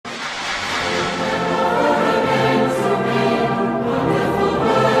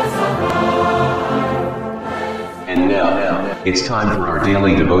It's time for our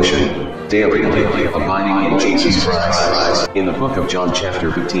daily devotion, daily abiding in Jesus Christ. In the book of John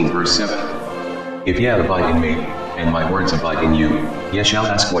chapter 15 verse 7. If ye abide in me, and my words abide in you, ye shall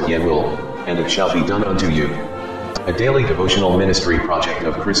ask what ye will, and it shall be done unto you. A daily devotional ministry project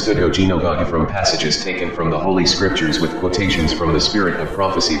of Cristuto Genobaga from passages taken from the Holy Scriptures with quotations from the Spirit of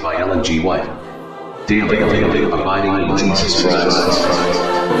Prophecy by Ellen G. White. Daily abiding in Jesus Christ.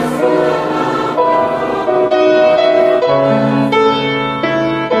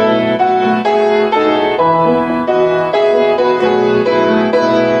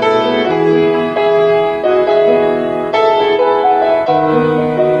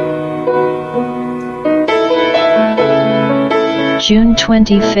 June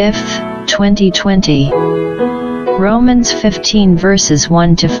 25, 2020. Romans 15 verses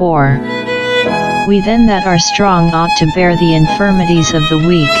 1-4. We then that are strong ought to bear the infirmities of the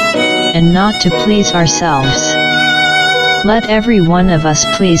weak, and not to please ourselves. Let every one of us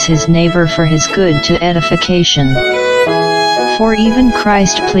please his neighbor for his good to edification. For even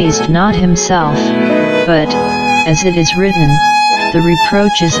Christ pleased not himself, but, as it is written, the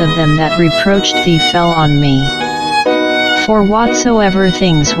reproaches of them that reproached thee fell on me. For whatsoever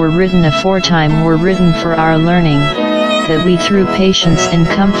things were written aforetime were written for our learning, that we through patience and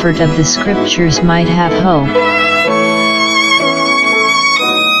comfort of the Scriptures might have hope.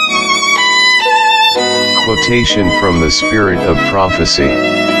 Quotation from the Spirit of Prophecy.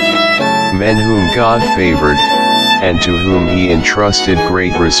 Men whom God favored, and to whom he entrusted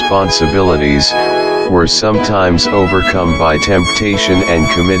great responsibilities, were sometimes overcome by temptation and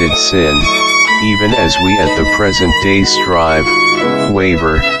committed sin, even as we at the present day strive,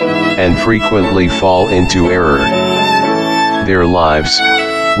 waver, and frequently fall into error. Their lives,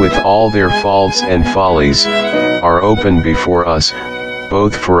 with all their faults and follies, are open before us,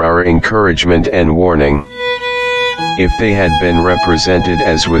 both for our encouragement and warning. If they had been represented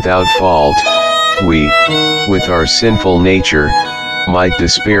as without fault, we, with our sinful nature, might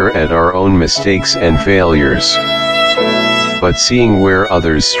despair at our own mistakes and failures. But seeing where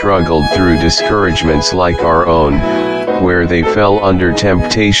others struggled through discouragements like our own, where they fell under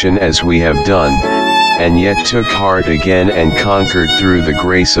temptation as we have done, and yet took heart again and conquered through the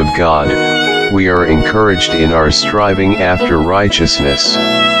grace of God, we are encouraged in our striving after righteousness.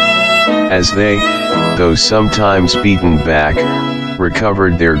 As they, though sometimes beaten back,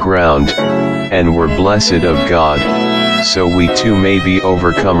 recovered their ground, and were blessed of God, so we too may be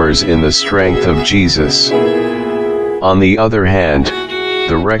overcomers in the strength of Jesus. On the other hand,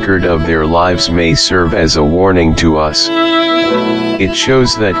 the record of their lives may serve as a warning to us. It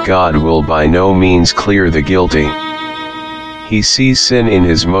shows that God will by no means clear the guilty. He sees sin in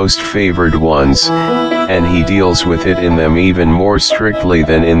his most favored ones, and he deals with it in them even more strictly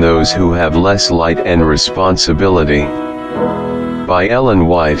than in those who have less light and responsibility. By Ellen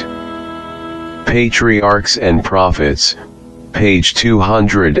White. Patriarchs and Prophets, page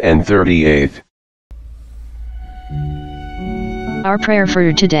 238. Our prayer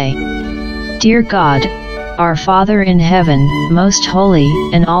for today. Dear God, our Father in heaven, most holy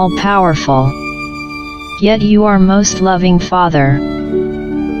and all-powerful, yet you are most loving Father.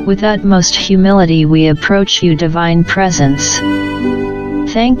 With utmost humility we approach you, divine presence.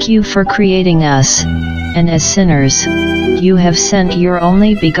 Thank you for creating us, and as sinners, you have sent your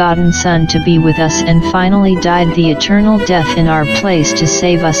only begotten Son to be with us and finally died the eternal death in our place to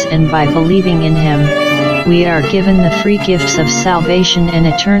save us, and by believing in him, we are given the free gifts of salvation and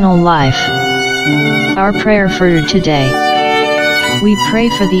eternal life. Our prayer for today. We pray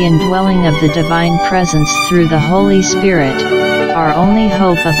for the indwelling of the divine presence through the Holy Spirit, our only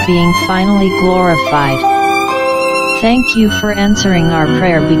hope of being finally glorified. Thank you for answering our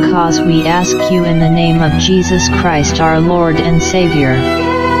prayer, because we ask you in the name of Jesus Christ our Lord and Savior.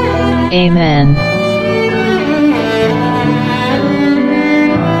 Amen.